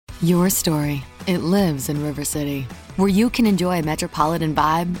Your story. It lives in River City, where you can enjoy a metropolitan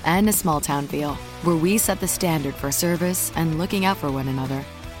vibe and a small town feel, where we set the standard for service and looking out for one another,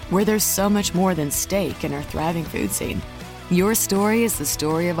 where there's so much more than steak in our thriving food scene. Your story is the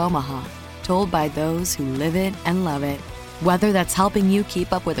story of Omaha, told by those who live it and love it. Whether that's helping you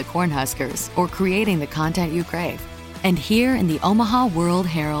keep up with the Cornhuskers or creating the content you crave. And here in the Omaha World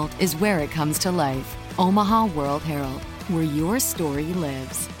Herald is where it comes to life. Omaha World Herald, where your story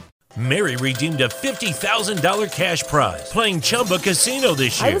lives. Mary redeemed a $50,000 cash prize playing Chumba Casino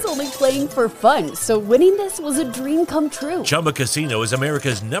this year. I was only playing for fun, so winning this was a dream come true. Chumba Casino is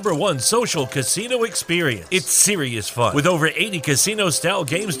America's #1 social casino experience. It's serious fun. With over 80 casino-style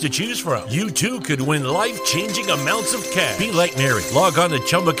games to choose from, you too could win life-changing amounts of cash. Be like Mary. Log on to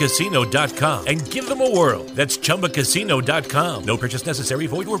ChumbaCasino.com and give them a whirl. That's ChumbaCasino.com. No purchase necessary.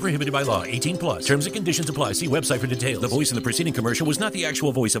 Void or prohibited by law. 18+. Terms and conditions apply. See website for details. The voice in the preceding commercial was not the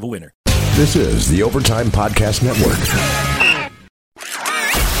actual voice of a winner. This is the Overtime Podcast Network.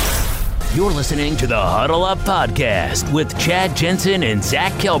 You're listening to the Huddle Up Podcast with Chad Jensen and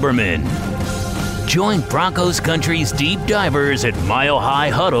Zach Kelberman. Join Broncos Country's deep divers at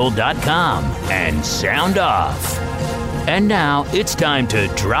milehighhuddle.com and sound off. And now it's time to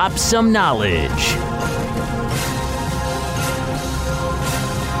drop some knowledge.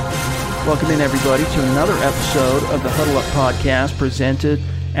 Welcome in, everybody, to another episode of the Huddle Up Podcast, presented,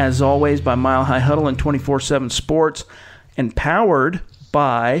 as always, by Mile High Huddle and 24/7 Sports, and powered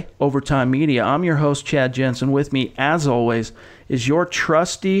by Overtime Media. I'm your host, Chad Jensen. With me, as always, is your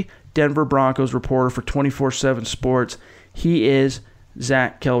trusty Denver Broncos reporter for 24/7 Sports. He is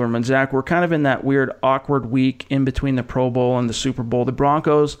Zach Kelberman. Zach, we're kind of in that weird, awkward week in between the Pro Bowl and the Super Bowl. The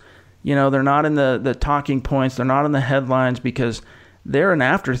Broncos, they're not in the talking points. They're not in the headlines because they're an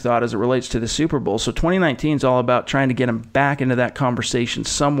afterthought as it relates to the Super Bowl. So 2019 is all about trying to get them back into that conversation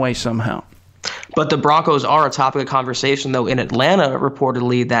some way, somehow. But the Broncos are a topic of conversation, though, in Atlanta,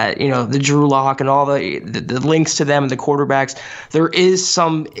 reportedly, that, the Drew Lock and all the links to them and the quarterbacks. There is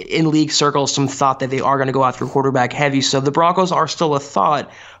some, in league circles, some thought that they are going to go after quarterback heavy. So the Broncos are still a thought.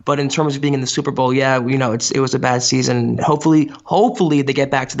 But in terms of being in the Super Bowl, it was a bad season. Hopefully they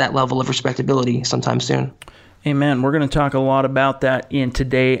get back to that level of respectability sometime soon. Amen. We're going to talk a lot about that in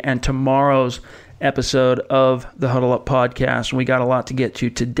today and tomorrow's episode of the Huddle Up Podcast. And we got a lot to get to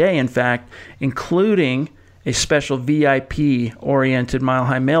today, in fact, including a special VIP-oriented Mile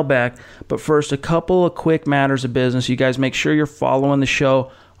High mailbag. But first, a couple of quick matters of business. You guys make sure you're following the show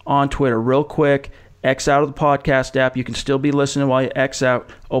on Twitter. Real quick, X out of the podcast app. You can still be listening while you X out.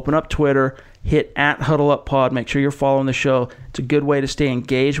 Open up Twitter. Hit @HuddleUpPod. Make sure you're following the show. It's a good way to stay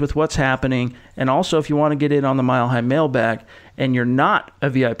engaged with what's happening. And also, if you want to get in on the Mile High mailbag and you're not a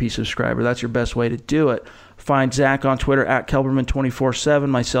VIP subscriber, that's your best way to do it. Find Zach on Twitter @Kelberman247,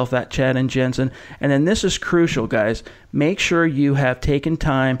 myself @Chad and Jensen. And then this is crucial, guys. Make sure you have taken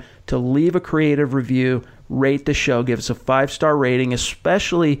time to leave a creative review, rate the show, give us a 5-star rating,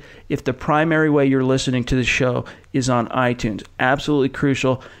 especially if the primary way you're listening to the show is on iTunes. Absolutely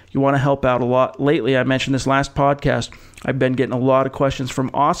crucial. You want to help out a lot. Lately, I mentioned this last podcast, I've been getting a lot of questions from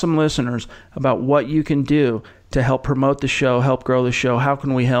awesome listeners about what you can do to help promote the show, help grow the show. How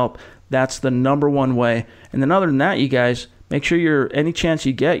can we help? That's the #1 way. And then other than that, you guys, make sure any chance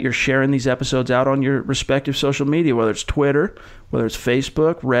you get, you're sharing these episodes out on your respective social media, whether it's Twitter, whether it's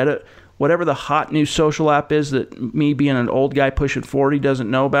Facebook, Reddit, whatever the hot new social app is that me being an old guy pushing 40 doesn't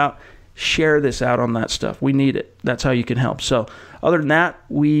know about. Share this out on that stuff. We need it. That's how you can help. So other than that,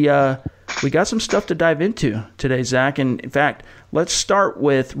 we got some stuff to dive into today, Zach. And in fact, let's start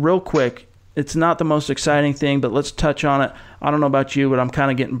with, real quick, it's not the most exciting thing, but let's touch on it. I don't know about you, but I'm kind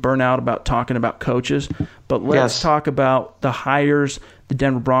of getting burnt out about talking about coaches. But let's talk about the hires the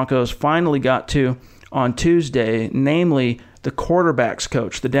Denver Broncos finally got to on Tuesday, namely the quarterback's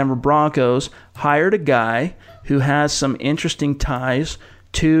coach. The Denver Broncos hired a guy who has some interesting ties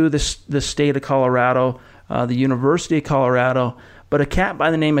to the state of Colorado, the University of Colorado, but a cat by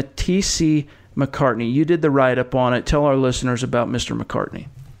the name of T.C. McCartney. You did the write-up on it. Tell our listeners about Mr. McCartney.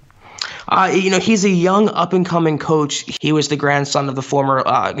 He's a young up-and-coming coach. He was the grandson of the former,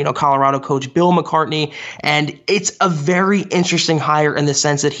 Colorado coach Bill McCartney, and it's a very interesting hire in the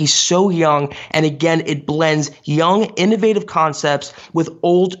sense that he's so young, and again, it blends young, innovative concepts with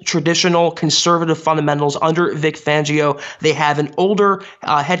old, traditional, conservative fundamentals under Vic Fangio. They have an older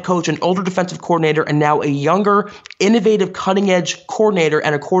head coach, an older defensive coordinator, and now a younger, innovative, cutting-edge coordinator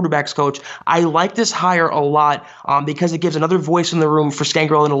and a quarterbacks coach. I like this hire a lot because it gives another voice in the room for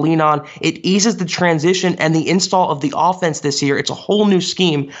Scangarello to lean on. it eases the transition and the install of the offense this year. It's a whole new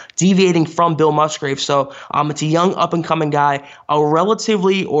scheme deviating from Bill Musgrave. So it's a young up-and-coming guy, a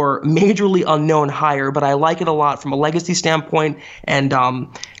relatively or majorly unknown hire, but I like it a lot from a legacy standpoint and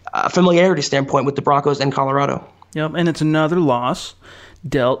familiarity standpoint with the Broncos and Colorado. Yep, and it's another loss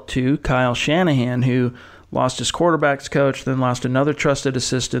dealt to Kyle Shanahan, who lost his quarterbacks coach, then lost another trusted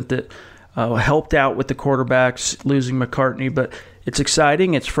assistant that helped out with the quarterbacks, losing McCartney. But it's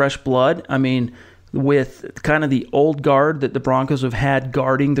exciting. It's fresh blood. I mean, with kind of the old guard that the Broncos have had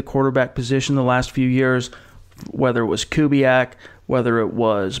guarding the quarterback position the last few years, whether it was Kubiak, whether it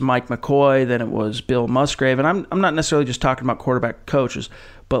was Mike McCoy, then it was Bill Musgrave. And I'm not necessarily just talking about quarterback coaches,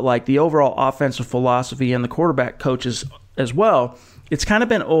 but like the overall offensive philosophy and the quarterback coaches as well. It's kind of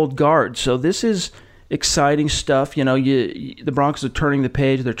been old guard. So this is exciting stuff. You know, the Broncos are turning the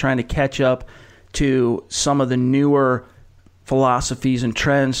page. They're trying to catch up to some of the newer philosophies and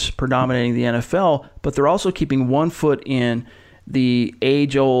trends predominating the NFL, but they're also keeping one foot in the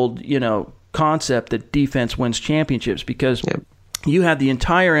age-old, concept that defense wins championships, because you had the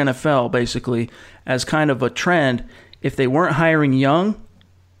entire NFL basically as kind of a trend. If they weren't hiring young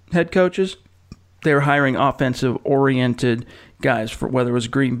head coaches, they were hiring offensive-oriented guys, for whether it was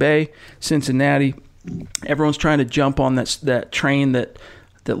Green Bay, Cincinnati. Everyone's trying to jump on that train that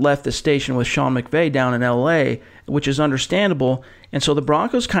left the station with Sean McVay down in L.A., which is understandable. And so the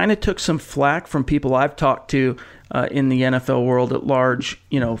Broncos kind of took some flack from people I've talked to in the NFL world at large,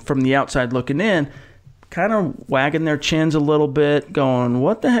 from the outside looking in, kind of wagging their chins a little bit, going,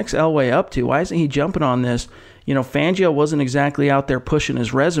 what the heck's Elway up to? Why isn't he jumping on this? Fangio wasn't exactly out there pushing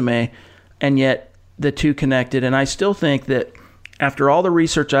his resume, and yet the two connected. And I still think that after all the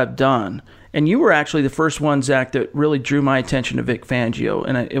research I've done, and you were actually the first one, Zach, that really drew my attention to Vic Fangio,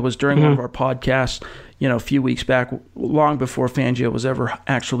 and it was during one of our podcasts, a few weeks back, long before Fangio was ever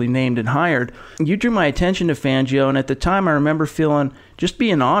actually named and hired. You drew my attention to Fangio, and at the time I remember feeling, just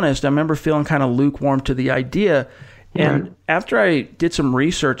being honest, I remember feeling kind of lukewarm to the idea. And after I did some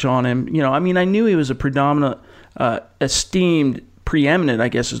research on him, I knew he was a predominant, esteemed, preeminent, I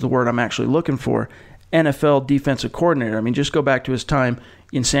guess is the word I'm actually looking for, NFL defensive coordinator. Just go back to his time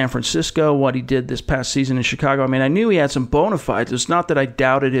in San Francisco, what he did this past season in Chicago. I knew he had some bona fides. It's not that I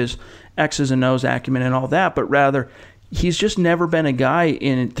doubted his X's and O's acumen and all that, but rather he's just never been a guy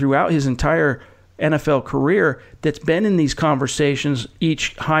throughout his entire NFL career that's been in these conversations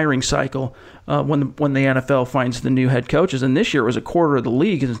each hiring cycle when the NFL finds the new head coaches. And this year it was a quarter of the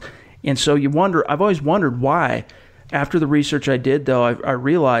league. And so you wonder, I've always wondered why. After the research I did, though, I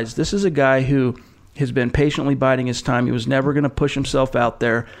realized this is a guy who has been patiently biding his time. He was never going to push himself out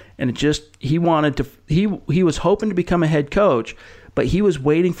there, and he was hoping to become a head coach, but he was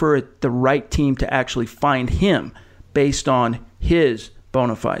waiting for the right team to actually find him based on his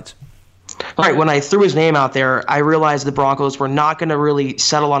bona fides. Right, when I threw his name out there, I realized the Broncos were not going to really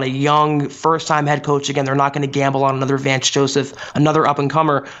settle on a young, first-time head coach again. They're not going to gamble on another Vance Joseph, another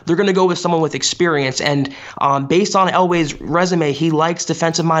up-and-comer. They're going to go with someone with experience. And based on Elway's resume, he likes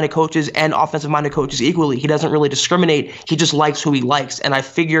defensive-minded coaches and offensive-minded coaches equally. He doesn't really discriminate. He just likes who he likes. And I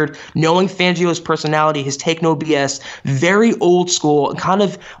figured, knowing Fangio's personality, his take no BS, very old school, kind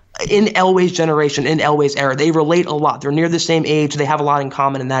of in Elway's generation, in Elway's era, they relate a lot. They're near the same age. They have a lot in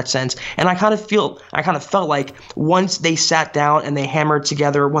common in that sense. And I kind of felt like once they sat down and they hammered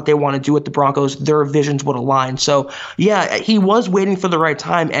together what they want to do with the Broncos, their visions would align. So yeah, he was waiting for the right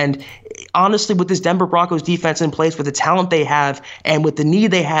time. And honestly, with this Denver Broncos defense in place, with the talent they have and with the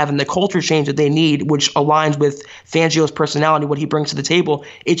need they have and the culture change that they need, which aligns with Fangio's personality, what he brings to the table,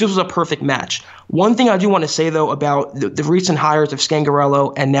 it just was a perfect match. One thing I do want to say, though, about the recent hires of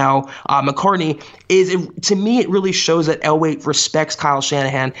Scangarello and now McCartney is, to me, it really shows that Elway respects Kyle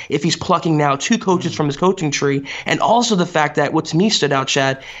Shanahan if he's plucking now two coaches from his coaching tree. And also the fact that, what to me stood out,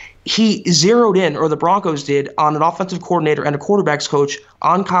 Chad, he zeroed in, or the Broncos did, on an offensive coordinator and a quarterbacks coach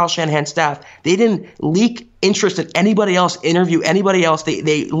on Kyle Shanahan's staff. They didn't leak interest in anybody else, interview anybody else.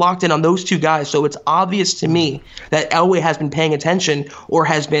 They locked in on those two guys. So it's obvious to me that Elway has been paying attention or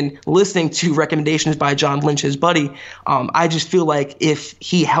has been listening to recommendations by John Lynch, his buddy. I just feel like if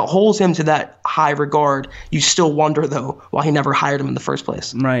he holds him to that high regard, you still wonder, though, why he never hired him in the first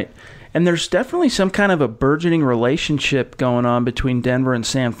place. Right. And there's definitely some kind of a burgeoning relationship going on between Denver and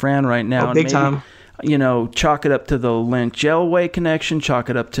San Fran right now. Oh, big time. Chalk it up to the Lynch-Elway connection, chalk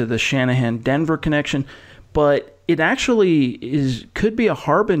it up to the Shanahan-Denver connection. But it actually could be a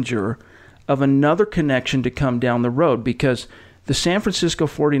harbinger of another connection to come down the road, because the San Francisco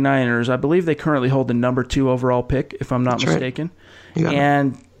 49ers, I believe they currently hold the number 2 overall pick, if I'm not mistaken. Right.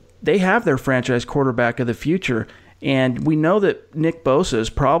 And they have their franchise quarterback of the future. And we know that Nick Bosa is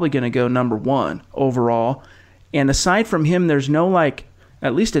probably going to go number 1 overall. And aside from him, there's no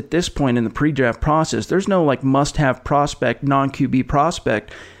at least at this point in the pre-draft process, there's no must-have prospect, non-QB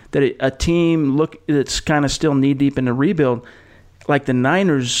prospect that a team that's kind of still knee-deep in the rebuild, like the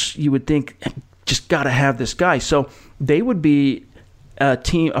Niners, you would think just got to have this guy. So they would be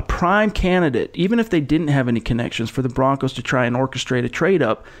a prime candidate, even if they didn't have any connections, for the Broncos to try and orchestrate a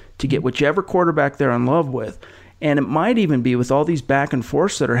trade-up to get whichever quarterback they're in love with. And it might even be with all these back and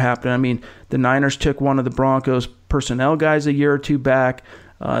forths that are happening. I mean, the Niners took one of the Broncos personnel guys a year or two back.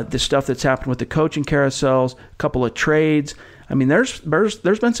 The stuff that's happened with the coaching carousels, a couple of trades. I mean, there's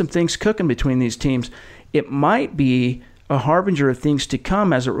been some things cooking between these teams. It might be a harbinger of things to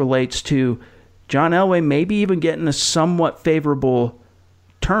come as it relates to John Elway maybe even getting a somewhat favorable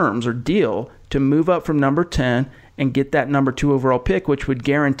terms or deal to move up from number 10 and get that number 2 overall pick, which would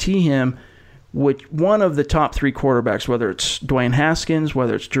guarantee him with one of the top 3 quarterbacks, whether it's Dwayne Haskins,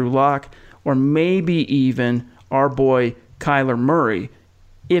 whether it's Drew Lock, or maybe even our boy Kyler Murray,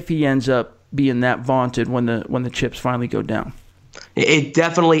 if he ends up being that vaunted when the chips finally go down. It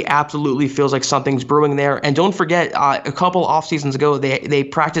definitely absolutely feels like something's brewing there. And don't forget, a couple off seasons ago, they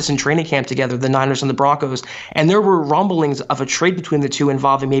practiced in training camp together, the Niners and the Broncos, and there were rumblings of a trade between the two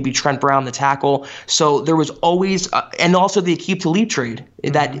involving maybe Trent Brown, the tackle. So there was always, and also the Aqib Talib trade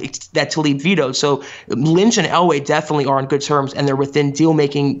that Talib vetoed. So Lynch and Elway definitely are on good terms, and they're within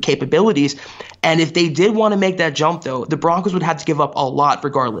deal-making capabilities. And if they did want to make that jump, though, the Broncos would have to give up a lot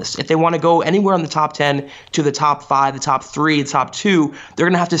regardless. If they want to go anywhere in the top 10 to the top 5, the top 3, the top 2, they're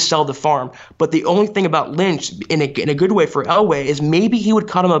going to have to sell the farm. But the only thing about Lynch, in a good way for Elway, is maybe he would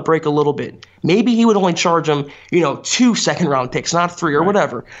cut him a break a little bit. Maybe he would only charge him, 2 second-round picks, not 3 or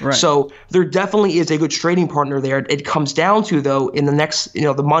whatever. Right. So there definitely is a good trading partner there. It comes down to, though, in the next,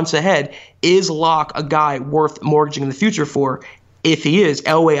 the months ahead, is Locke a guy worth mortgaging in the future for? If he is,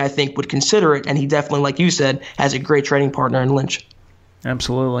 Elway, I think, would consider it, and he definitely, like you said, has a great trading partner in Lynch.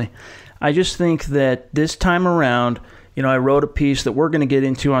 Absolutely. I just think that this time around, I wrote a piece that we're going to get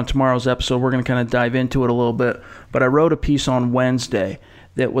into on tomorrow's episode. We're going to kind of dive into it a little bit, but I wrote a piece on Wednesday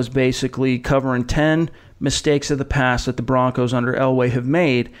that was basically covering 10 mistakes of the past that the Broncos under Elway have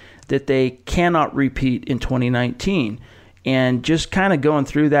made that they cannot repeat in 2019. And just kind of going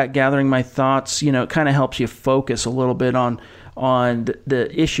through that, gathering my thoughts, it kind of helps you focus a little bit on the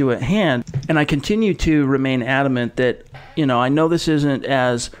issue at hand. And I continue to remain adamant that, I know this isn't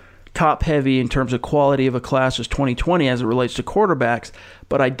as top-heavy in terms of quality of a class as 2020 as it relates to quarterbacks,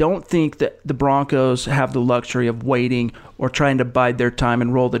 but I don't think that the Broncos have the luxury of waiting or trying to bide their time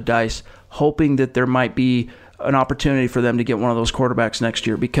and roll the dice, hoping that there might be an opportunity for them to get one of those quarterbacks next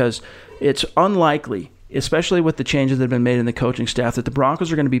year, because it's unlikely, especially with the changes that have been made in the coaching staff, that the Broncos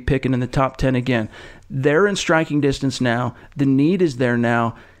are going to be picking in the top 10 again. They're in striking distance now. The need is there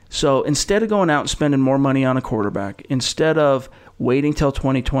now. So instead of going out and spending more money on a quarterback, instead of waiting till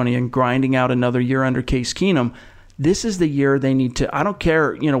 2020 and grinding out another year under Case Keenum, this is the year they need to, I don't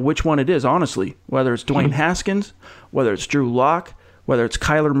care, which one it is, honestly, whether it's Dwayne Haskins, whether it's Drew Lock, whether it's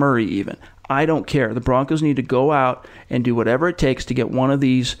Kyler Murray even. I don't care. The Broncos need to go out and do whatever it takes to get one of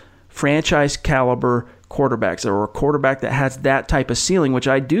these franchise caliber quarterbacks, or a quarterback that has that type of ceiling, which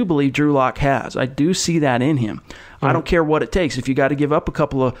I do believe Drew Lock has. I do see that in him. I don't care what it takes. If you got to give up a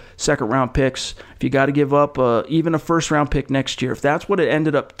couple of second-round picks, if you got to give up even a first-round pick next year, if that's what it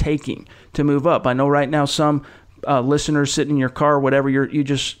ended up taking to move up. I know right now some listeners sitting in your car or whatever, you're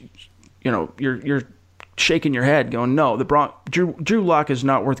shaking your head going, no, Drew Lock is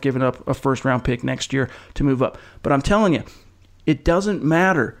not worth giving up a first-round pick next year to move up. But I'm telling you, it doesn't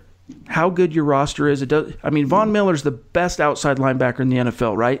matter how good your roster is. Von Miller's the best outside linebacker in the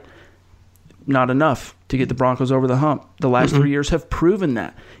NFL, right? Not enough to get the Broncos over the hump. The last 3 years have proven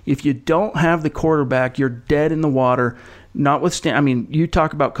that. If you don't have the quarterback, you're dead in the water. You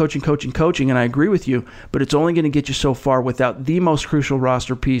talk about coaching, and I agree with you, but it's only going to get you so far without the most crucial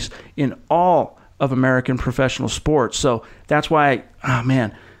roster piece in all of American professional sports. So that's why,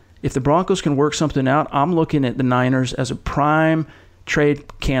 if the Broncos can work something out, I'm looking at the Niners as a prime trade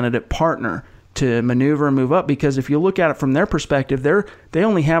candidate partner to maneuver and move up, because if you look at it from their perspective, they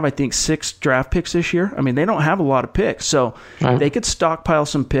only have, I think, 6 draft picks this year. They don't have a lot of picks, so they could stockpile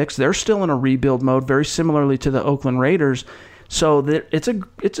some picks. They're still in a rebuild mode, very similarly to the Oakland Raiders. So it's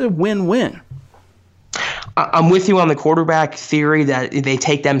a win-win. I'm with you on the quarterback theory that they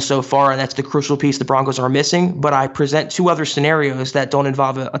take them so far, and that's the crucial piece the Broncos are missing. But I present 2 other scenarios that don't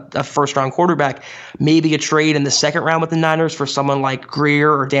involve a first-round quarterback. Maybe a trade in the second round with the Niners for someone like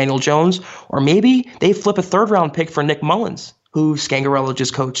Greer or Daniel Jones, or maybe they flip a third-round pick for Nick Mullins. who Scangarello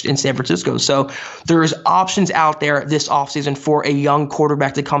just coached in San Francisco. So there's options out there this offseason for a young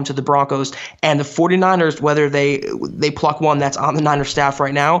quarterback to come to the Broncos. And the 49ers, whether they pluck one that's on the Niners staff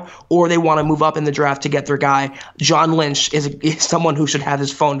right now, or they want to move up in the draft to get their guy, John Lynch is someone who should have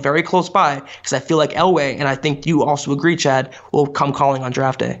his phone very close by, because I feel like Elway, and I think you also agree, Chad, will come calling on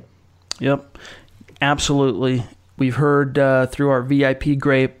draft day. Yep, absolutely. We've heard through our VIP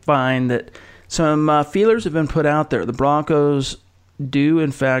grapevine that some feelers have been put out there. The Broncos do,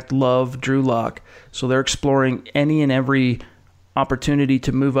 in fact, love Drew Lock, so they're exploring any and every opportunity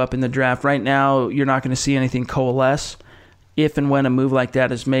to move up in the draft. Right now, you're not going to see anything coalesce. If and when a move like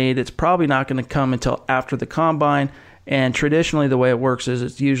that is made, it's probably not going to come until after the combine, and traditionally the way it works is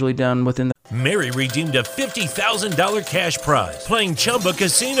it's usually done within the... Mary redeemed a $50,000 cash prize playing Chumba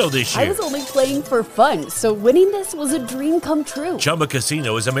Casino this year. I was only playing for fun, so winning this was a dream come true. Chumba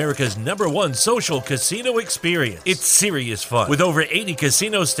Casino is America's #1 social casino experience. It's serious fun. With over 80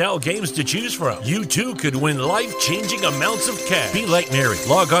 casino-style games to choose from, you too could win life-changing amounts of cash. Be like Mary.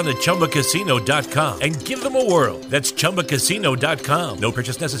 Log on to ChumbaCasino.com and give them a whirl. That's ChumbaCasino.com. No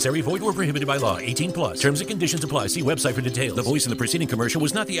purchase necessary. Void where prohibited by law. 18+. Terms and conditions apply. See website for details. The voice in the preceding commercial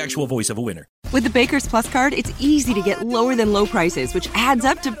was not the actual voice of a winner. With the Baker's Plus card, it's easy to get lower than low prices, which adds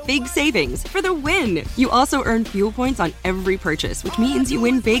up to big savings for the win. You also earn fuel points on every purchase, which means you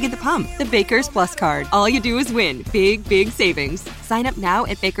win big at the pump. The Baker's Plus card. All you do is win. Big, big savings. Sign up now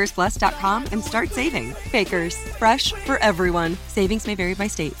at bakersplus.com and start saving. Baker's. Fresh for everyone. Savings may vary by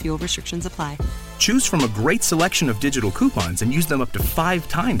state. Fuel restrictions apply. Choose from a great selection of digital coupons and use them up to 5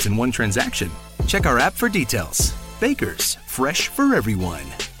 times in one transaction. Check our app for details. Baker's. Fresh for everyone.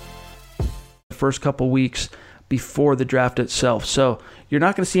 First couple weeks before the draft itself. So you're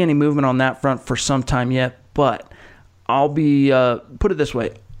not going to see any movement on that front for some time yet, but I'll be, put it this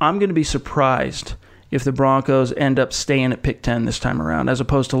way, I'm going to be surprised if the Broncos end up staying at pick 10 this time around, as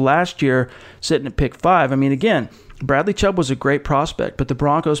opposed to last year sitting at pick 5. I mean, again, Bradley Chubb was a great prospect, but the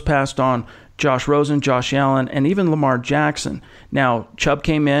Broncos passed on Josh Rosen, Josh Allen, and even Lamar Jackson. Now, Chubb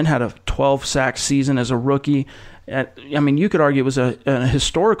came in, had a 12-sack season as a rookie. I mean, you could argue it was a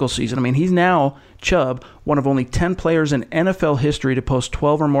historical season. I mean, he's now, Chubb, one of only 10 players in NFL history to post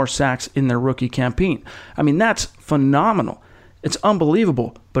 12 or more sacks in their rookie campaign. I mean, that's phenomenal. It's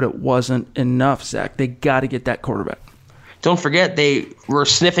unbelievable, but it wasn't enough, Zach. They got to get that quarterback. Don't forget, they were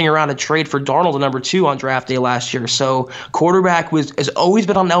sniffing around a trade for Darnold at number 2 on draft day last year. So quarterback has always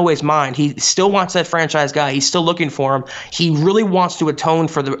been on Elway's mind. He still wants that franchise guy. He's still looking for him. He really wants to atone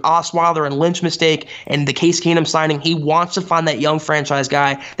for the Osweiler and Lynch mistake and the Case Keenum signing. He wants to find that young franchise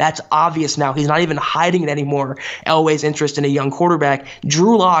guy. That's obvious now. He's not even hiding it anymore. Elway's interest in a young quarterback.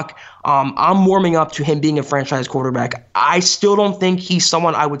 Drew Lock, I'm warming up to him being a franchise quarterback. I still don't think he's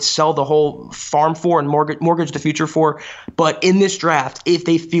someone I would sell the whole farm for and mortgage the future for. But in this draft, if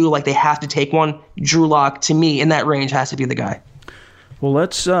they feel like they have to take one, Drew Lock, to me, in that range, has to be the guy. Well,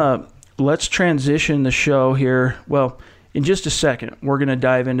 let's transition the show here. Well, in just a second, we're going to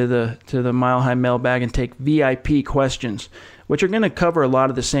dive into the Mile High Mailbag and take VIP questions, which are going to cover a lot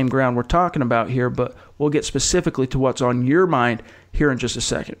of the same ground we're talking about here, but we'll get specifically to what's on your mind here in just a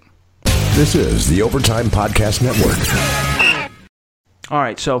second. This is the Overtime Podcast Network. All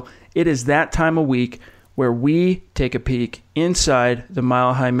right, so it is that time of week where we take a peek inside the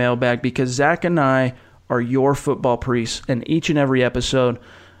Mile High Mailbag, because Zach and I are your football priests, and each and every episode,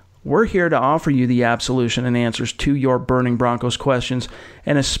 we're here to offer you the absolution and answers to your burning Broncos questions,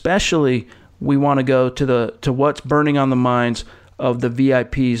 and especially we want to go to what's burning on the minds of the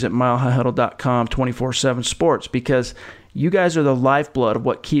VIPs at milehighhuddle.com 24/7 Sports, because you guys are the lifeblood of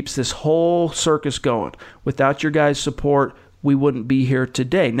what keeps this whole circus going. Without your guys' support, we wouldn't be here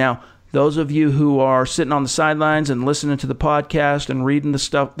today. Now, those of you who are sitting on the sidelines and listening to the podcast and reading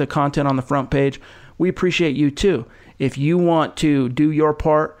the content on the front page, we appreciate you too. If you want to do your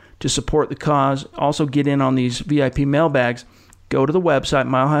part to support the cause, also get in on these VIP mailbags, go to the website,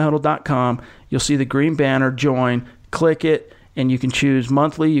 milehighhuddle.com. You'll see the green banner, join, click it, and you can choose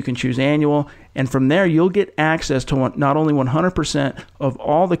monthly, you can choose annual, and from there you'll get access to not only 100% of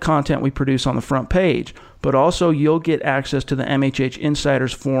all the content we produce on the front page, but also you'll get access to the MHH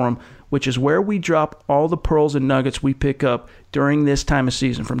Insiders Forum, which is where we drop all the pearls and nuggets we pick up during this time of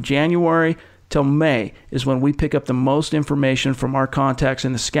season. From January till May is when we pick up the most information from our contacts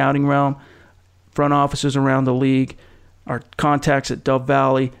in the scouting realm, front offices around the league, our contacts at Dove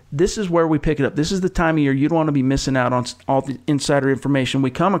Valley. This is where we pick it up. This is the time of year you don't want to be missing out on all the insider information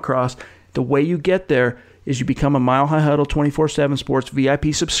we come across. The way you get there is you become a Mile High Huddle 24/7 Sports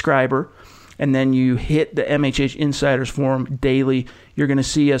VIP subscriber, and then you hit the MHH Insiders Forum daily. You're going to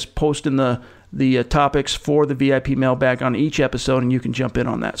see us posting the the topics for the VIP mailbag on each episode, and you can jump in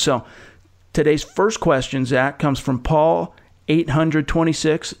on that. So today's first question, Zach, comes from Paul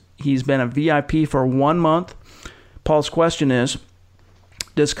 826. He's been a VIP for 1 month. Paul's question is,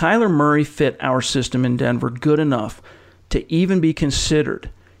 does Kyler Murray fit our system in Denver good enough to even be considered,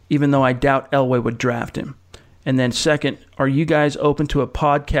 even though I doubt Elway would draft him? And then second, are you guys open to a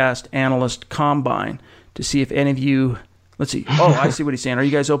podcast analyst combine to see if any of you, let's see. Oh, I see what he's saying. Are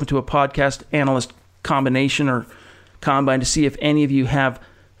you guys open to a podcast analyst combination or combine to see if any of you have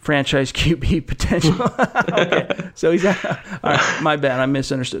franchise QB potential? Okay, so he's all right, my bad, I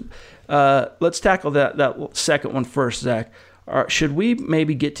misunderstood. Let's tackle that second one first, Zach. Should we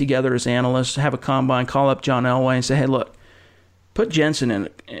maybe get together as analysts, have a combine, call up John Elway and say, hey, look, put Jensen in.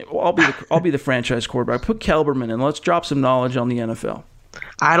 I'll be the franchise quarterback. Put Kelberman in. Let's drop some knowledge on the NFL.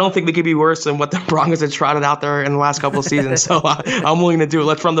 I don't think we could be worse than what the Broncos had trotted out there in the last couple of seasons. So I'm willing to do it.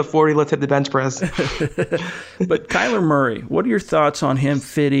 Let's run the 40. Let's hit the bench press. But Kyler Murray, what are your thoughts on him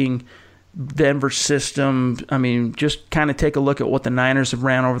fitting Denver's system? I mean, just kind of take a look at what the Niners have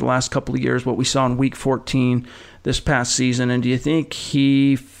ran over the last couple of years, what we saw in Week 14 this past season. And do you think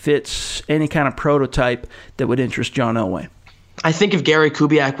he fits any kind of prototype that would interest John Elway? I think if Gary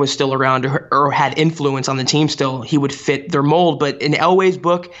Kubiak was still around or had influence on the team still, he would fit their mold. But in Elway's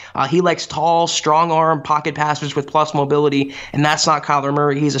book, he likes tall, strong-arm pocket passers with plus mobility, and that's not Kyler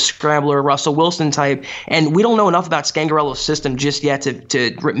Murray. He's a scrambler, Russell Wilson type. And we don't know enough about Scangarello's system just yet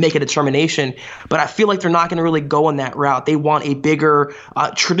to make a determination. But I feel like they're not going to really go in that route. They want a bigger,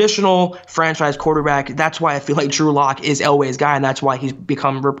 traditional franchise quarterback. That's why I feel like Drew Lock is Elway's guy, and that's why he's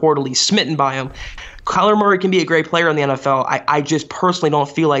become reportedly smitten by him. Kyler Murray can be a great player in the NFL. I just personally don't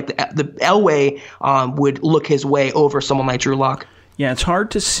feel like the Elway would look his way over someone like Drew Lock. Yeah, it's hard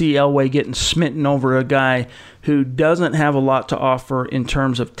to see Elway getting smitten over a guy who doesn't have a lot to offer in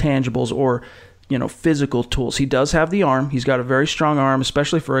terms of tangibles or, physical tools. He does have the arm. He's got a very strong arm,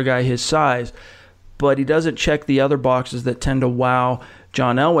 especially for a guy his size, but he doesn't check the other boxes that tend to wow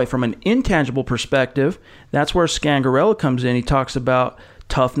John Elway. From an intangible perspective, that's where Scangarello comes in. He talks about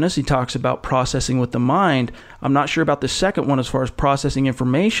toughness. He talks about processing with the mind. I'm not sure about the second one as far as processing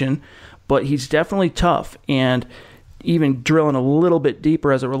information, but he's definitely tough. And even drilling a little bit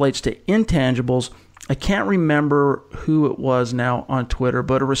deeper as it relates to intangibles, I can't remember who it was now on Twitter,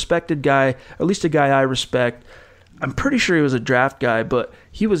 but a respected guy, at least a guy I respect. I'm pretty sure he was a draft guy, but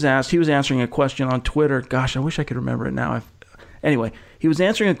he was answering a question on Twitter. Gosh, I wish I could remember it now. Anyway, he was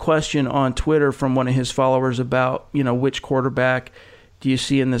answering a question on Twitter from one of his followers about, which quarterback do you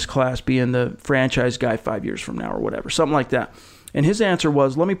see in this class being the franchise guy 5 years from now or whatever, something like that. And his answer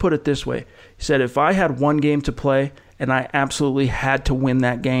was, let me put it this way. He said, if I had one game to play and I absolutely had to win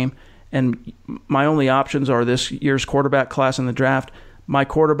that game and my only options are this year's quarterback class in the draft, my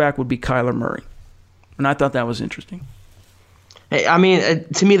quarterback would be Kyler Murray. And I thought that was interesting. I mean,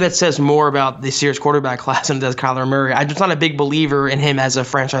 to me, that says more about this year's quarterback class than it does Kyler Murray. I'm just not a big believer in him as a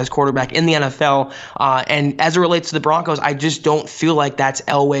franchise quarterback in the NFL. And as it relates to the Broncos, I just don't feel like that's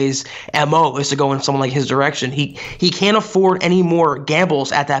Elway's MO is to go in someone like his direction. He can't afford any more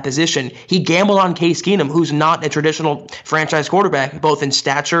gambles at that position. He gambled on Case Keenum, who's not a traditional franchise quarterback, both in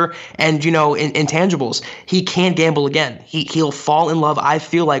stature and, in intangibles. He can't gamble again. He'll fall in love, I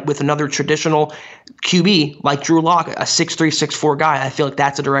feel like, with another traditional QB like Drew Lock, a 6'3", 6'4" guy. I feel like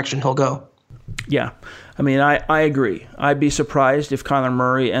that's the direction he'll go. Yeah. I mean, I agree. I'd be surprised if Kyler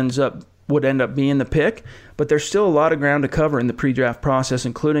Murray would end up being the pick, but there's still a lot of ground to cover in the pre-draft process,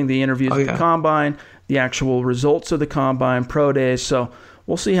 including the interviews with the Combine, the actual results of the Combine, pro days. So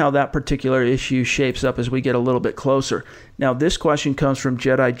we'll see how that particular issue shapes up as we get a little bit closer. Now, this question comes from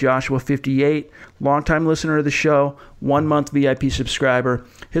Jedi Joshua 58, longtime listener of the show, 1 month VIP subscriber.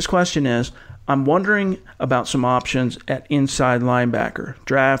 His question is, I'm wondering about some options at inside linebacker,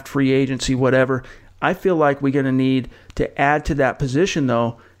 draft, free agency, whatever. I feel like we're going to need to add to that position,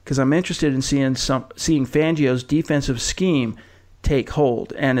 though, because I'm interested in seeing Fangio's defensive scheme take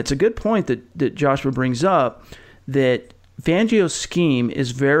hold. And it's a good point that Joshua brings up, that Fangio's scheme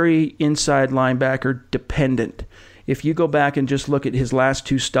is very inside linebacker dependent. If you go back and just look at his last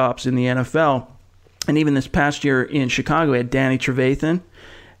two stops in the NFL, and even this past year in Chicago, he had Danny Trevathan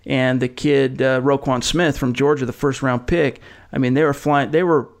and the kid Roquan Smith from Georgia, the first-round pick. I mean, they were flying. They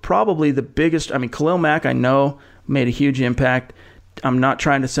were probably the biggest. I mean, Khalil Mack, I know, made a huge impact. I'm not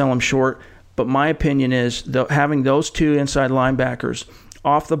trying to sell him short, but my opinion is having those two inside linebackers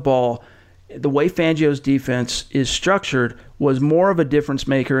off the ball, the way Fangio's defense is structured was more of a difference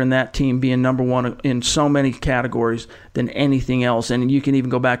maker in that team being number one in so many categories than anything else. And you can even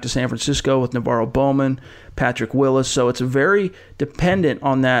go back to San Francisco with Navarro Bowman, Patrick Willis. So it's very dependent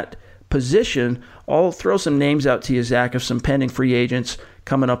on that position. I'll throw some names out to you, Zach, of some pending free agents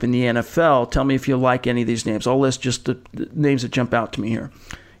coming up in the NFL. Tell me if you like any of these names. I'll list just the names that jump out to me here.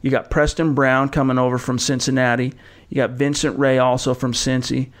 You got Preston Brown coming over from Cincinnati. You got Vincent Ray also from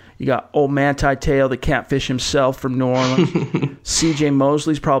Cincy. You got old Manti Te'o, the catfish himself from New Orleans. C.J.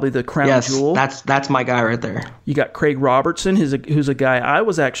 Mosley's probably the crown jewel. That's my guy right there. You got Craig Robertson, who's a guy I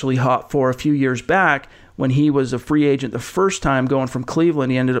was actually hot for a few years back when he was a free agent the first time going from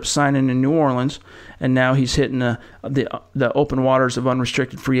Cleveland. He ended up signing in New Orleans, and now he's hitting the open waters of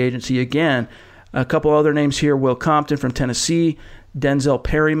unrestricted free agency again. A couple other names here, Will Compton from Tennessee, Denzel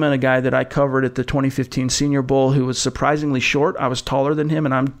Perryman, a guy that I covered at the 2015 Senior Bowl who was surprisingly short. I was taller than him,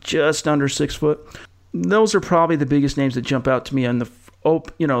 and I'm just under 6 foot. Those are probably the biggest names that jump out to me on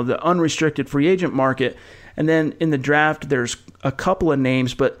the unrestricted free agent market. And then in the draft, there's a couple of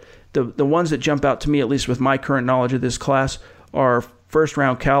names, but the ones that jump out to me, at least with my current knowledge of this class, are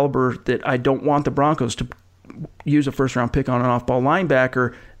first-round caliber that I don't want the Broncos to use a first-round pick on an off-ball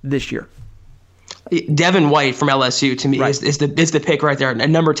linebacker this year. Devin White from LSU to me is the pick right there,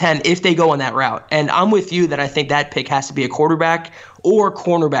 and number 10 if they go on that route. And I'm with you that I think that pick has to be a quarterback or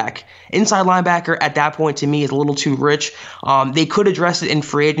cornerback. Inside linebacker at that point to me is a little too rich. They could address it in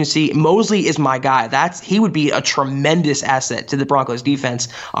free agency. Mosley is my guy. He would be a tremendous asset to the Broncos defense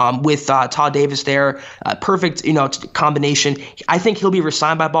with Todd Davis there. Perfect combination. I think he'll be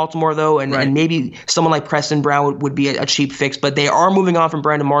resigned by Baltimore though, and maybe someone like Preston Brown would be a cheap fix. But they are moving on from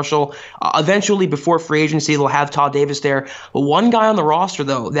Brandon Marshall. Eventually, before free agency, they'll have Todd Davis there. But one guy on the roster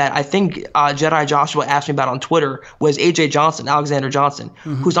though that I think Jedi Joshua asked me about on Twitter was Alexander Johnson,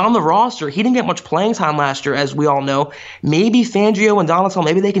 who's on the roster. He didn't get much playing time last year, as we all know. Maybe Fangio and Donaldson,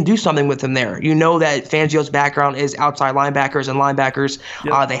 maybe they can do something with him there. You know that Fangio's background is outside linebackers and linebackers.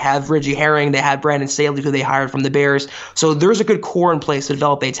 Yep. They have Reggie Herring. They have Brandon Staley, who they hired from the Bears. So there's a good core in place to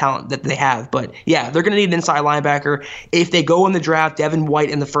develop a talent that they have. But yeah, they're going to need an inside linebacker. If they go in the draft, Devin White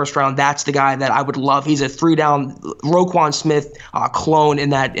in the first round, that's the guy that I would love. He's a 3-down Roquan Smith clone in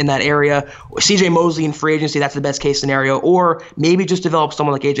that area. C.J. Mosley in free agency, that's the best case scenario. Or maybe just develop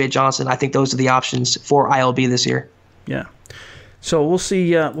someone like A.J. Johnson. I think those are the options for ILB this year. Yeah. So we'll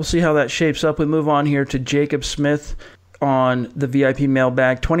see how that shapes up. We move on here to Jacob Smith on the VIP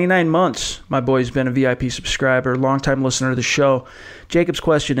mailbag. 29 months, my boy's been a VIP subscriber, longtime listener to the show. Jacob's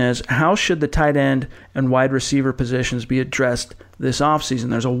question is, how should the tight end and wide receiver positions be addressed this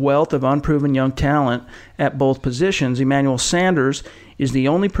offseason? There's a wealth of unproven young talent at both positions. Emmanuel Sanders is the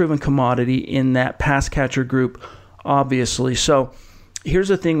only proven commodity in that pass catcher group, obviously. So here's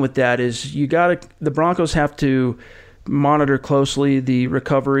the thing with that is the Broncos have to monitor closely the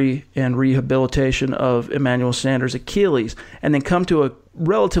recovery and rehabilitation of Emmanuel Sanders' Achilles and then come to a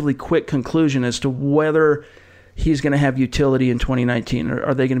relatively quick conclusion as to whether he's going to have utility in 2019. Or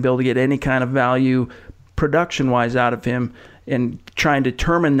are they going to be able to get any kind of value production-wise out of him and try and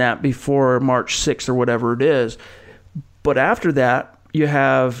determine that before March 6th or whatever it is. But after that, you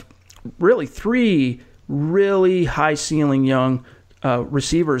have really 3 really high-ceiling young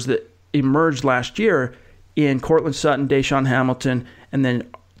receivers that emerged last year in Cortland Sutton, Deshaun Hamilton, and then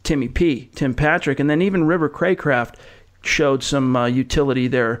Tim Patrick, and then even River Craycraft showed some utility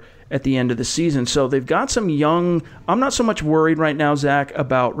there at the end of the season. So they've got some young. I'm not so much worried right now, Zach,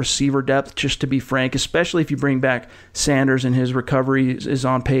 about receiver depth, just to be frank, especially if you bring back Sanders and his recovery is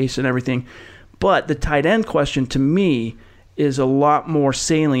on pace and everything. But the tight end question to me is a lot more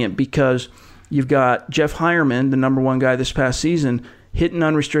salient because you've got Jeff Hireman, the number 1 guy this past season, hitting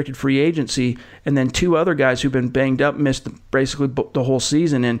unrestricted free agency, and then 2 other guys who've been banged up, missed basically the whole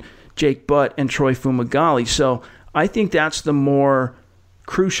season, in Jake Butt and Troy Fumagalli. So I think that's the more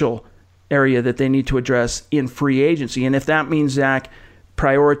crucial area that they need to address in free agency. And if that means, Zach,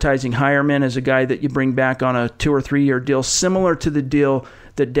 prioritizing Hireman as a guy that you bring back on a 2 or 3 year deal, similar to the deal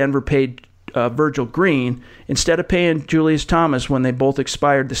that Denver paid Virgil Green, instead of paying Julius Thomas when they both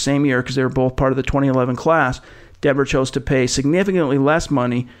expired the same year because they were both part of the 2011 class, Denver chose to pay significantly less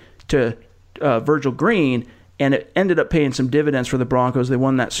money to Virgil Green, and it ended up paying some dividends for the Broncos. They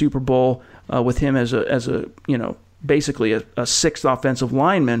won that Super Bowl with him as a basically a 6th offensive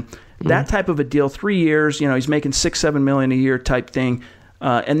lineman. Mm-hmm. That type of a deal, 3 years, he's making $6-7 million a year type thing,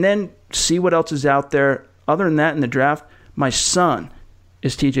 and then see what else is out there. Other than that, in the draft, my son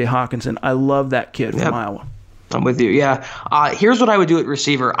is T.J. Hawkinson. I love that kid from Iowa. I'm with you. Yeah. Here's what I would do at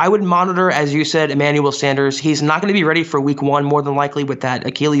receiver. I would monitor, as you said, Emmanuel Sanders. He's not going to be ready for week 1, more than likely, with that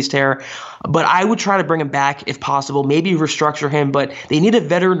Achilles tear. But I would try to bring him back if possible, maybe restructure him. But they need a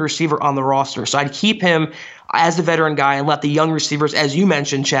veteran receiver on the roster. So I'd keep him. as the veteran guy and let the young receivers, as you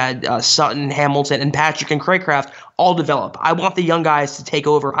mentioned, Chad, Sutton, Hamilton, and Patrick and Craycraft all develop. I want the young guys to take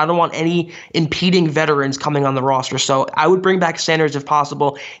over. I don't want any impeding veterans coming on the roster. So I would bring back Sanders if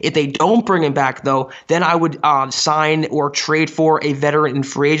possible. If they don't bring him back, though, then I would sign or trade for a veteran in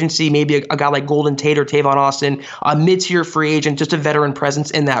free agency, maybe a guy like Golden Tate or Tavon Austin, a mid-tier free agent, just a veteran presence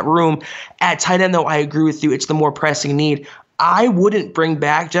in that room. At tight end, though, I agree with you. It's the more pressing need. I wouldn't bring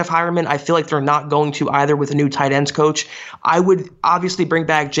back Jeff Heuerman. I feel like they're not going to either with a new tight ends coach. I would obviously bring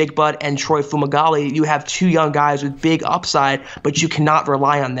back Jake Butt and Troy Fumagalli. You have two young guys with big upside, but you cannot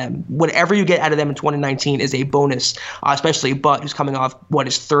rely on them. Whatever you get out of them in 2019 is a bonus, especially Butt, who's coming off,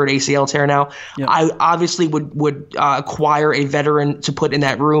 his third ACL tear now. Yep. I obviously would acquire a veteran to put in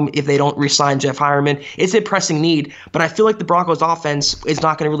that room if they don't re-sign Jeff Heuerman. It's a pressing need, but I feel like the Broncos offense is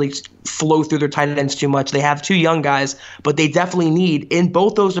not going to really flow through their tight ends too much. They have two young guys, but they definitely need, in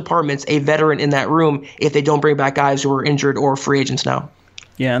both those departments, a veteran in that room if they don't bring back guys who are injured or free agents now.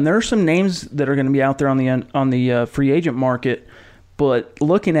 Yeah, and there are some names that are going to be out there on the free agent market, but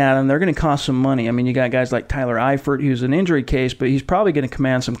looking at them, they're going to cost some money. I mean, you got guys like Tyler Eifert, who's an injury case, but he's probably going to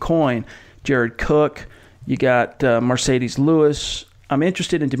command some coin. Jared Cook, you got Mercedes Lewis. I'm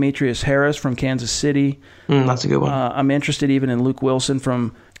interested in Demetrius Harris from Kansas City. That's a good one. I'm interested even in Luke Wilson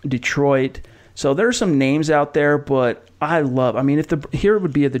from Detroit. So there are some names out there, but here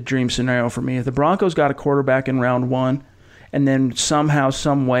would be the dream scenario for me. If the Broncos got a quarterback in round 1, and then somehow,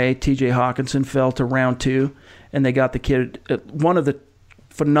 some way, T.J. Hawkinson fell to round 2, and they got the kid, one of the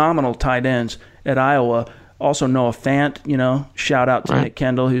phenomenal tight ends at Iowa, also Noah Fant, shout out to Nick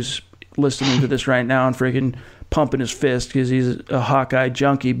Kendall, who's listening to this right now and freaking pumping his fist because he's a Hawkeye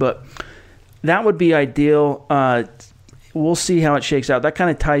junkie. But that would be ideal. We'll see how it shakes out. That kind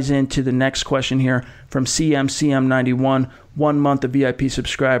of ties into the next question here from CMCM91, 1 month of VIP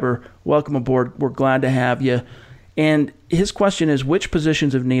subscriber. Welcome aboard. We're glad to have you. And his question is, which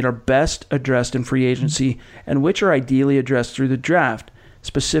positions of need are best addressed in free agency and which are ideally addressed through the draft?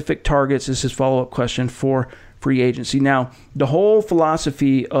 Specific targets is his follow-up question for free agency. Now, the whole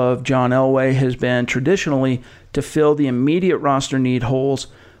philosophy of John Elway has been traditionally to fill the immediate roster need holes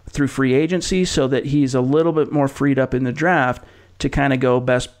through free agency so that he's a little bit more freed up in the draft to kind of go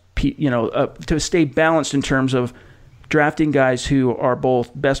to stay balanced in terms of drafting guys who are both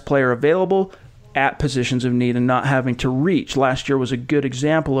best player available at positions of need and not having to reach. Last year was a good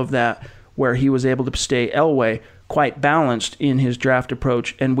example of that, where he was able to stay Elway quite balanced in his draft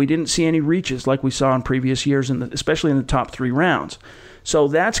approach, and we didn't see any reaches like we saw in previous years, especially in the top 3 rounds. So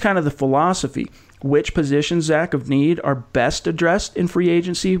that's kind of the philosophy. Which positions, Zach, of need are best addressed in free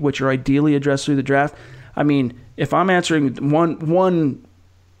agency, which are ideally addressed through the draft? I mean, if I'm answering one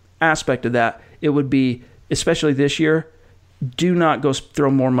aspect of that, it would be, especially this year, do not go throw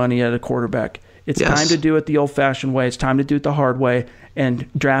more money at a quarterback. It's time to do it the old-fashioned way. It's time to do it the hard way and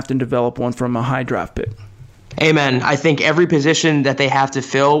draft and develop one from a high draft pick. Amen. I think every position that they have to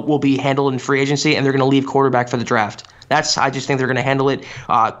fill will be handled in free agency, and they're going to leave quarterback for the draft. I just think they're going to handle it.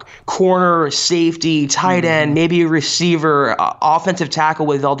 Corner, safety, tight end, maybe a receiver, offensive tackle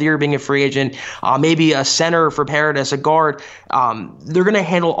with Valdir being a free agent, maybe a center for Paradis, a guard. They're going to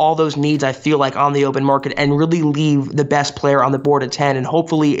handle all those needs, I feel like, on the open market and really leave the best player on the board at 10. And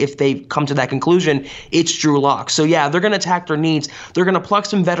hopefully, if they come to that conclusion, it's Drew Lock. So, yeah, they're going to attack their needs. They're going to pluck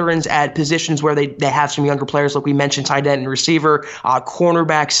some veterans at positions where they have some younger players, like we mentioned, tight end and receiver,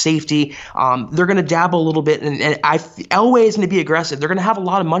 cornerback, safety. They're going to dabble a little bit, and Elway is going to be aggressive. They're going to have a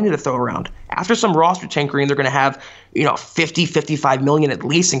lot of money to throw around. After some roster tinkering, they're going to have, 50, 55 million at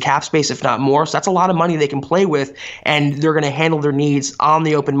least in cap space, if not more. So that's a lot of money they can play with, and they're going to handle their needs on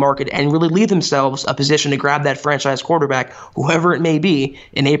the open market and really leave themselves a position to grab that franchise quarterback, whoever it may be,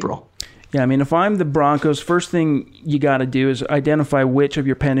 in April. Yeah, I mean, if I'm the Broncos, first thing you got to do is identify which of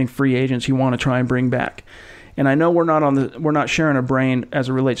your pending free agents you want to try and bring back. And I know we're not sharing a brain as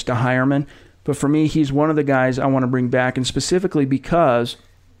it relates to Heuerman. But for me, he's one of the guys I want to bring back, and specifically because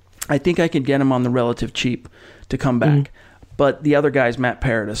I think I could get him on the relative cheap to come back. But the other guy is Matt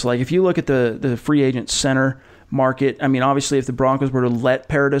Paradis. Like, if you look at the free agent center market, I mean, obviously, if the Broncos were to let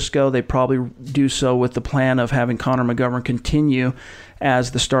Paradis go, they'd probably do so with the plan of having Connor McGovern continue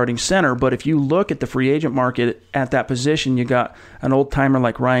as the starting center. But if you look at the free agent market at that position, you got an old-timer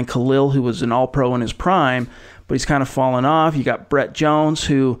like Ryan Khalil, who was an all-pro in his prime, but he's kind of fallen off. You got Brett Jones,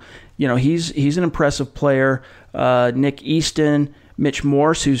 who... he's an impressive player. Nick Easton, Mitch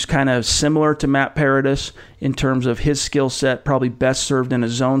Morse, who's kind of similar to Matt Paradis in terms of his skill set, probably best served in a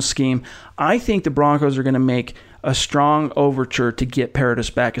zone scheme. I think the Broncos are going to make a strong overture to get Paradis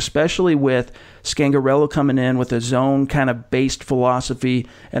back, especially with Scangarello coming in with a zone kind of based philosophy,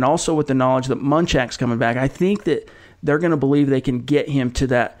 and also with the knowledge that Munchak's coming back. I think that they're going to believe they can get him to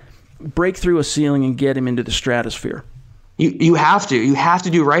that, break through a ceiling and get him into the stratosphere. You have to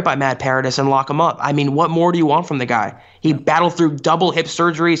do right by Matt Paradis and lock him up. I mean, what more do you want from the guy? He battled through double hip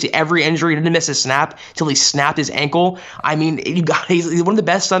surgeries, every injury, didn't miss a snap till he snapped his ankle. I mean, he's one of the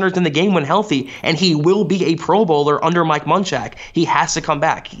best centers in the game when healthy, and he will be a Pro Bowler under Mike Munchak. He has to come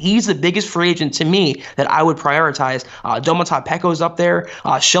back. He's the biggest free agent to me that I would prioritize. Domata Peko's up there.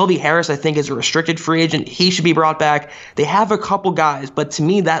 Shelby Harris, I think, is a restricted free agent. He should be brought back. They have a couple guys, but to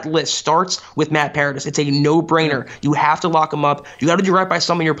me, that list starts with Matt Paradis. It's a no-brainer. You have to lock him up. You got to do right by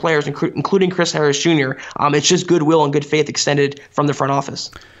some of your players, including Chris Harris Jr. It's just goodwill and good faith extended from the front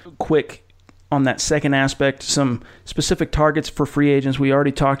office. Quick on that second aspect, some specific targets for free agents. We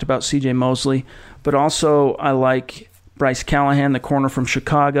already talked about C.J. Mosley, but also I like Bryce Callahan, the corner from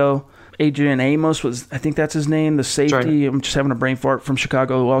Chicago. Adrian Amos I think that's his name, the safety. Right. I'm just having a brain fart, from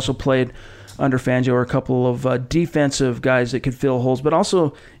Chicago, who also played under Fangio, or a couple of defensive guys that could fill holes. But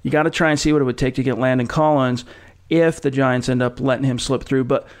also, you got to try and see what it would take to get Landon Collins if the Giants end up letting him slip through.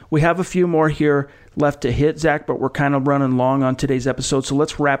 But we have a few more here left to hit, Zach, but we're kind of running long on today's episode, so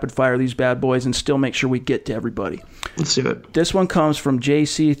let's rapid fire these bad boys and still make sure we get to everybody. Let's do it. This one comes from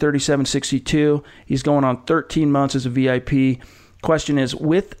JC3762. He's going on 13 months as a VIP. Question is,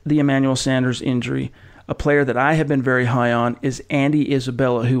 with the Emmanuel Sanders injury, a player that I have been very high on is Andy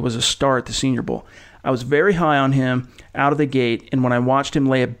Isabella, who was a star at the Senior Bowl. I was very high on him out of the gate, and when I watched him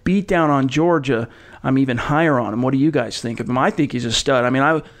lay a beat down on Georgia, I'm even higher on him. What do you guys think of him? I think he's a stud. I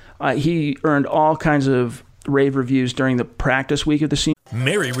mean, he earned all kinds of rave reviews during the practice week of the season.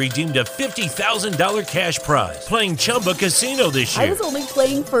 Mary redeemed a $50,000 cash prize playing Chumba Casino this year. I was only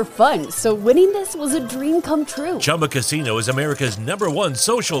playing for fun, so winning this was a dream come true. Chumba Casino is America's #1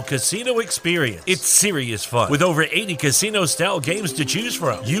 social casino experience. It's serious fun. With over 80 casino-style games to choose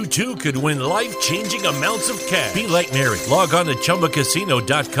from, you too could win life-changing amounts of cash. Be like Mary. Log on to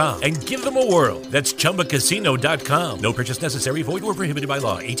ChumbaCasino.com and give them a whirl. That's ChumbaCasino.com. No purchase necessary. Void or prohibited by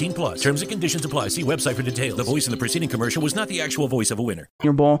law. 18+. Terms and conditions apply. See website for details. The voice in the preceding commercial was not the actual voice of a winner.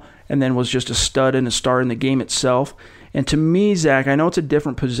 Bowl, and then was just a stud and a star in the game itself. And to me, Zach, I know it's a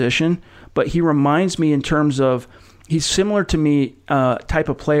different position, but he reminds me in terms of, he's similar to me type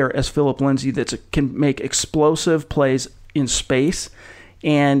of player as Philip Lindsay that can make explosive plays in space.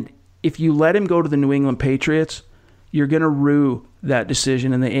 And if you let him go to the New England Patriots, you're going to rue that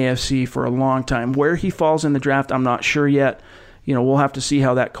decision in the AFC for a long time. Where he falls in the draft, I'm not sure yet. You know, we'll have to see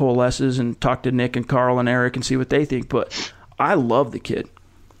how that coalesces and talk to Nick and Carl and Eric and see what they think. But I love the kid.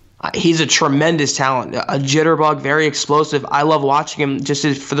 He's a tremendous talent, a jitterbug, very explosive. I love watching him just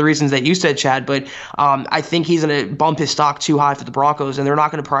for the reasons that you said, Chad, but I think he's going to bump his stock too high for the Broncos, and they're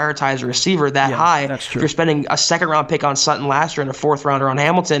not going to prioritize a receiver that high. That's true. If you're spending a second-round pick on Sutton last year and a fourth-rounder on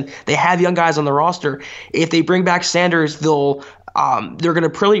Hamilton, they have young guys on the roster. If they bring back Sanders, they're going to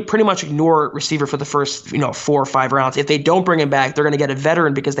pretty much ignore receiver for the first 4 or 5 rounds. If they don't bring him back, they're going to get a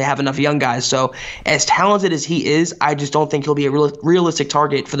veteran because they have enough young guys. So as talented as he is, I just don't think he'll be a realistic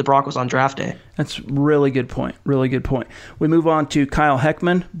target for the Broncos on draft day. That's really good point. Really good point. We move on to Kyle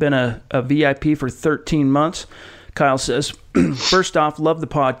Heckman, been a VIP for 13 months. Kyle says, first off, love the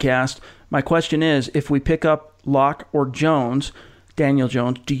podcast. My question is, if we pick up Locke or Jones, Daniel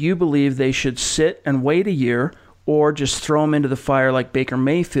Jones, do you believe they should sit and wait a year or just throw him into the fire like Baker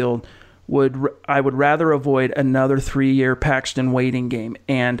Mayfield? I would rather avoid another 3-year Paxton waiting game.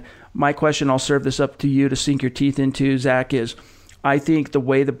 And my question, I'll serve this up to you to sink your teeth into, Zach, is I think the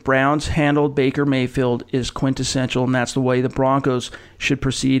way the Browns handled Baker Mayfield is quintessential, and that's the way the Broncos should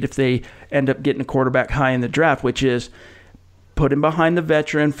proceed if they end up getting a quarterback high in the draft, which is put him behind the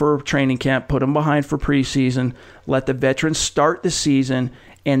veteran for training camp, put him behind for preseason, let the veteran start the season,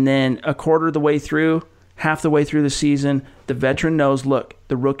 and then a quarter of the way through, half the way through the season, the veteran knows, look,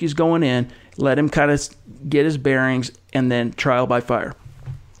 the rookie's going in, let him kind of get his bearings, and then trial by fire.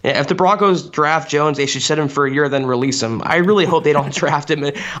 Yeah, if the Broncos draft Jones, they should set him for a year, then release him. I really hope they don't draft him.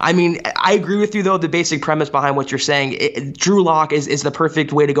 I mean, I agree with you, though, the basic premise behind what you're saying. Drew Lock is the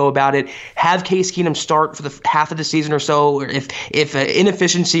perfect way to go about it. Have Case Keenum start for the half of the season or so. Or if an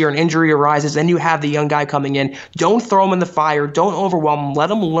inefficiency or an injury arises, then you have the young guy coming in. Don't throw him in the fire. Don't overwhelm him. Let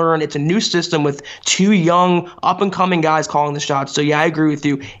him learn. It's a new system with 2 young, up-and-coming guys calling the shots. So, yeah, I agree with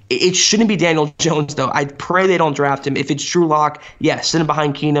you. It shouldn't be Daniel Jones, though. I pray they don't draft him. If it's Drew Lock, yes, sit him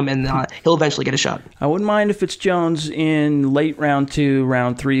behind Keenum, and he'll eventually get a shot. I wouldn't mind if it's Jones in late round 2,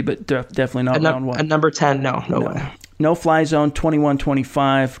 round 3, but definitely not round 1. At number 10, no way. No Fly Zone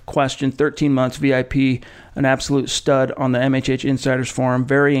 2125 question, 13 months VIP, an absolute stud on the MHH Insiders Forum,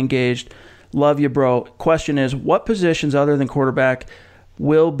 very engaged. Love you, bro. Question is, what positions other than quarterback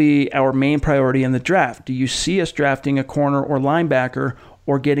will be our main priority in the draft? Do you see us drafting a corner or linebacker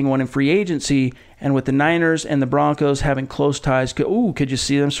or getting one in free agency? And with the Niners and the Broncos having close ties, could you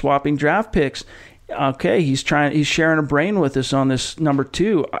see them swapping draft picks? Okay, he's sharing a brain with us on this number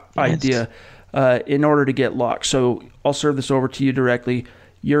 2 idea in order to get locked. So I'll serve this over to you directly.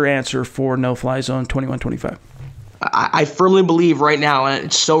 Your answer for No Fly Zone 2125. I firmly believe right now, and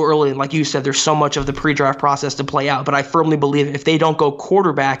it's so early, and like you said, there's so much of the pre-draft process to play out, but I firmly believe if they don't go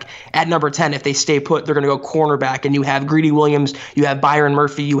quarterback at number 10, if they stay put, they're going to go cornerback, and you have Greedy Williams, you have Byron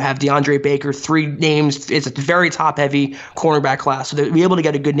Murphy, you have DeAndre Baker, 3 names. It's a very top-heavy cornerback class, so they'll be able to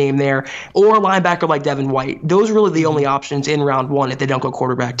get a good name there, or a linebacker like Devin White. Those are really the only options in round 1 if they don't go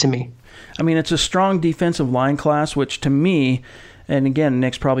quarterback to me. I mean, it's a strong defensive line class, which to me, and again,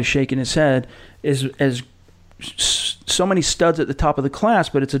 Nick's probably shaking his head, is as so many studs at the top of the class,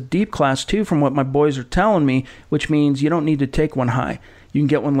 but it's a deep class too from what my boys are telling me, which means you don't need to take one high. You can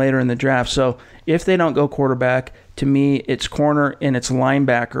get one later in the draft. So if they don't go quarterback, to me, it's corner and it's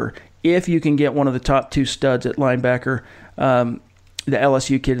linebacker. If you can get one of the top 2 studs at linebacker, the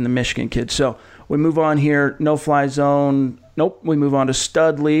LSU kid and the Michigan kid. So we move on here. No Fly Zone. Nope. We move on to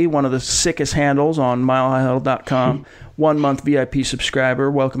Studley, one of the sickest handles on milehighhuddle.com. 1 month VIP subscriber.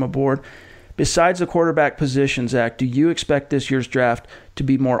 Welcome aboard. Besides the quarterback position, Zach, do you expect this year's draft to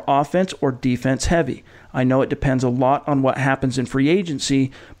be more offense or defense heavy? I know it depends a lot on what happens in free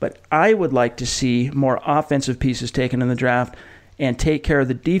agency, but I would like to see more offensive pieces taken in the draft and take care of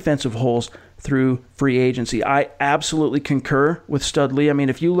the defensive holes through free agency. I absolutely concur with Studley. I mean,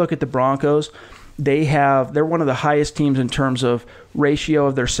 if you look at the Broncos, they're one of the highest teams in terms of ratio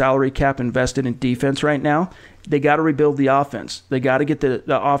of their salary cap invested in defense right now. They got to rebuild the offense. They got to get the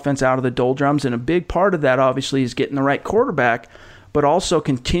offense out of the doldrums, and a big part of that, obviously, is getting the right quarterback, but also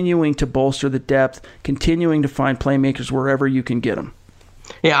continuing to bolster the depth, continuing to find playmakers wherever you can get them.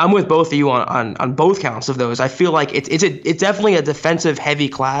 Yeah, I'm with both of you on both counts of those. I feel like it's definitely a defensive heavy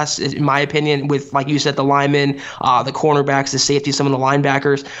class, in my opinion, with, like you said, the linemen, the cornerbacks, the safety, some of the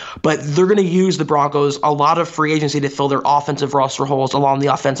linebackers. But they're going to use the Broncos a lot of free agency to fill their offensive roster holes along the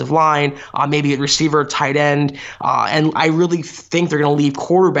offensive line, maybe a receiver, tight end. And I really think they're going to leave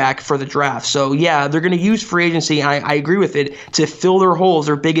quarterback for the draft. So, yeah, they're going to use free agency, and I agree with it, to fill their holes,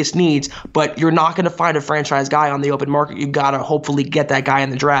 their biggest needs. But you're not going to find a franchise guy on the open market. You've got to hopefully get that guy in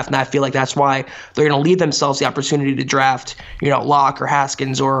the draft, and I feel like that's why they're going to leave themselves the opportunity to draft, Locke or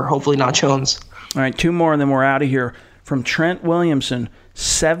Haskins or hopefully not Jones. All right, 2 more and then we're out of here. From Trent Williamson,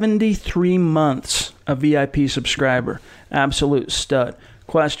 73 months a VIP subscriber, absolute stud.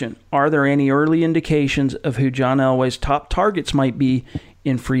 Question, are there any early indications of who John Elway's top targets might be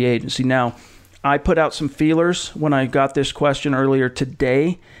in free agency? Now, I put out some feelers when I got this question earlier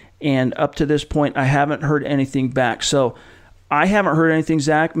today, and up to this point, I haven't heard anything back. So I haven't heard anything,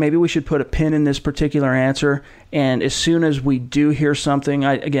 Zach. Maybe we should put a pin in this particular answer. And as soon as we do hear something,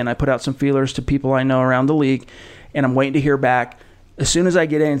 I put out some feelers to people I know around the league, and I'm waiting to hear back. As soon as I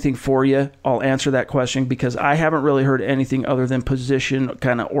get anything for you, I'll answer that question, because I haven't really heard anything other than position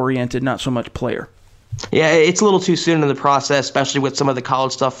kind of oriented, not so much player. Yeah, it's a little too soon in the process, especially with some of the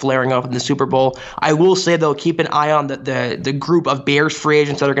college stuff flaring up in the Super Bowl. I will say, though, keep an eye on the group of Bears free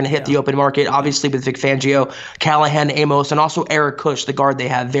agents that are going to hit the open market, obviously with Vic Fangio, Callahan, Amos, and also Eric Kush, the guard they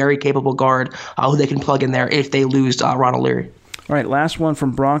have, very capable guard who they can plug in there if they lose Ron O'Leary. All right, last one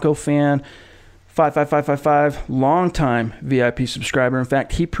from Bronco fan 55555, longtime VIP subscriber. In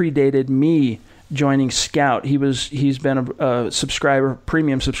fact, he predated me joining Scout. He's been a subscriber,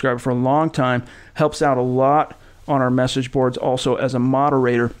 premium subscriber for a long time, helps out a lot on our message boards also as a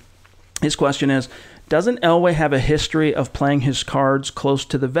moderator. His question is, doesn't Elway have a history of playing his cards close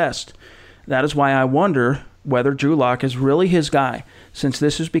to the vest? That is why I wonder whether Drew Lock is really his guy, since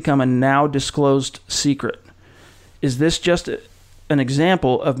this has become a now disclosed secret. Is this just an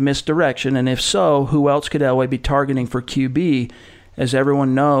example of misdirection? And if so, who else could Elway be targeting for QB, as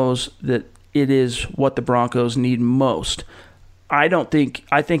everyone knows that it is what the Broncos need most? I think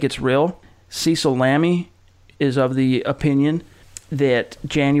it's real. Cecil Lammey is of the opinion that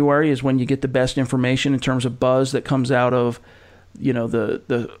January is when you get the best information in terms of buzz that comes out of,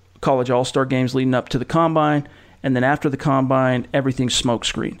 the college all-star games leading up to the combine, and then after the combine, everything's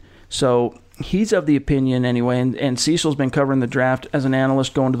smokescreen. So he's of the opinion anyway, and Cecil's been covering the draft as an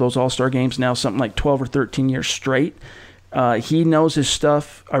analyst, going to those all-star games now something like 12 or 13 years straight. He knows his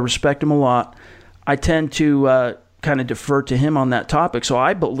stuff. I respect him a lot. I tend to kind of defer to him on that topic. So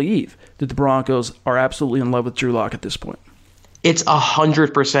I believe that the Broncos are absolutely in love with Drew Lock at this point. It's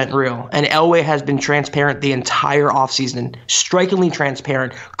 100% real. And Elway has been transparent the entire offseason, strikingly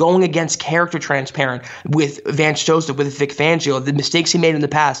transparent, going against character transparent with Vance Joseph, with Vic Fangio, the mistakes he made in the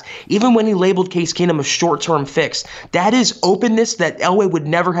past. Even when he labeled Case Keenum a short-term fix, that is openness that Elway would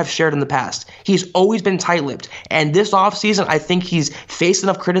never have shared in the past. He's always been tight-lipped. And this offseason, I think he's faced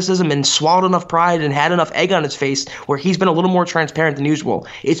enough criticism and swallowed enough pride and had enough egg on his face where he's been a little more transparent than usual.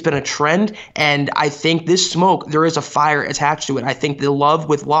 It's been a trend, and I think this smoke, there is a fire attached to it. I think the love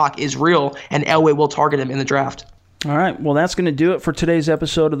with Locke is real, and Elway will target him in the draft. All right, well, that's going to do it for today's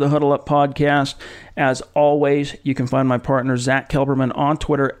episode of the Huddle Up Podcast. As always, you can find my partner, Zach Kelberman, on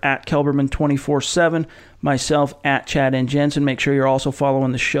Twitter, at Kelberman247, myself, at Chad N. Jensen. Make sure you're also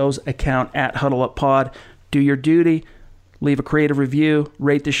following the show's account, at Huddle Up Pod. Do your duty. Leave a creative review.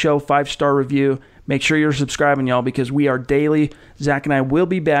 Rate the show 5-star review. Make sure you're subscribing, y'all, because we are daily. Zach and I will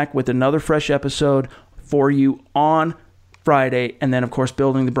be back with another fresh episode for you on Friday, and then, of course,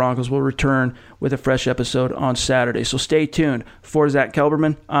 Building the Broncos will return with a fresh episode on Saturday. So stay tuned. For Zach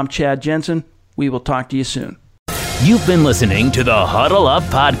Kelberman, I'm Chad Jensen. We will talk to you soon. You've been listening to the Huddle Up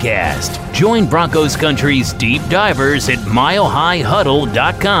Podcast. Join Broncos Country's deep divers at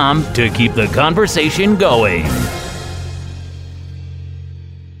milehighhuddle.com to keep the conversation going.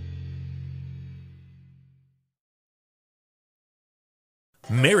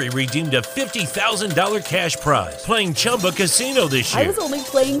 Mary redeemed a $50,000 cash prize playing Chumba Casino this year. I was only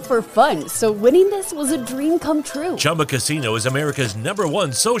playing for fun, so winning this was a dream come true. Chumba Casino is America's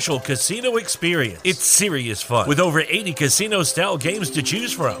 #1 social casino experience. It's serious fun. With over 80 casino-style games to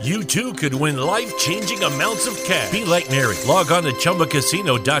choose from, you too could win life-changing amounts of cash. Be like Mary. Log on to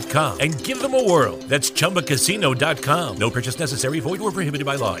ChumbaCasino.com and give them a whirl. That's ChumbaCasino.com. No purchase necessary. Void or prohibited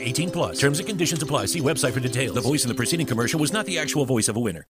by law. 18+. Terms and conditions apply. See website for details. The voice in the preceding commercial was not the actual voice of a winner.